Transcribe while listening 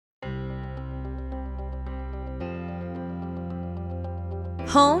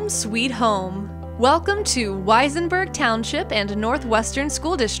Home sweet home. Welcome to Weisenberg Township and Northwestern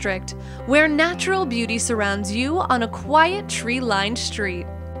School District, where natural beauty surrounds you on a quiet tree-lined street.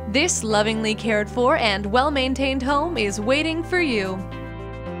 This lovingly cared for and well-maintained home is waiting for you.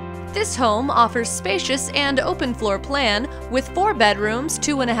 This home offers spacious and open floor plan with 4 bedrooms,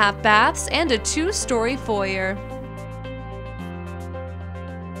 2.5 baths, and a 2-story foyer.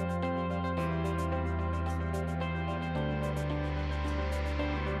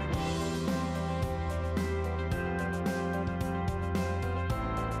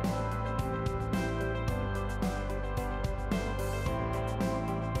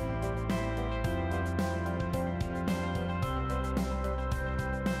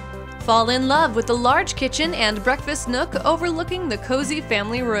 Fall in love with the large kitchen and breakfast nook overlooking the cozy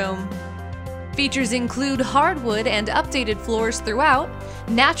family room. Features include hardwood and updated floors throughout,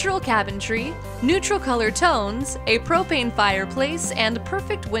 natural cabinetry, neutral color tones, a propane fireplace, and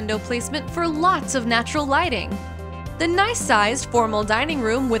perfect window placement for lots of natural lighting. The nice-sized formal dining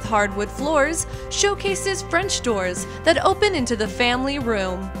room with hardwood floors showcases French doors that open into the family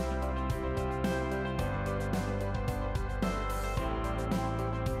room.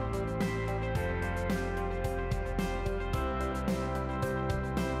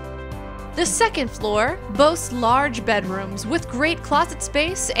 The second floor boasts large bedrooms with great closet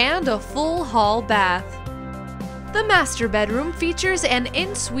space and a full hall bath. The master bedroom features an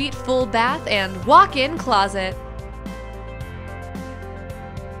en-suite full bath and walk-in closet.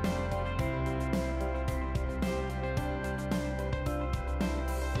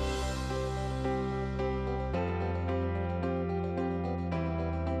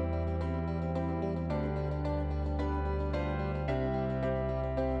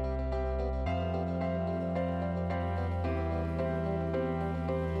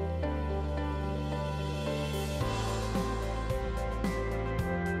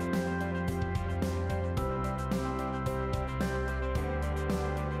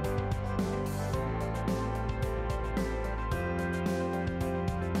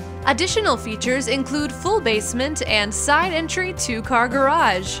 Additional features include full basement and side entry 2-car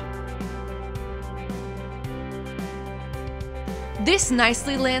garage. This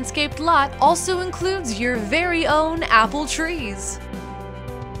nicely landscaped lot also includes your very own apple trees.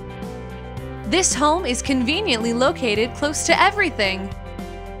 This home is conveniently located close to everything.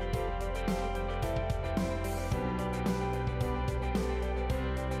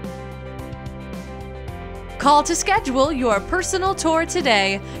 Call to schedule your personal tour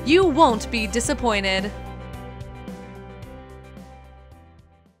today. You won't be disappointed.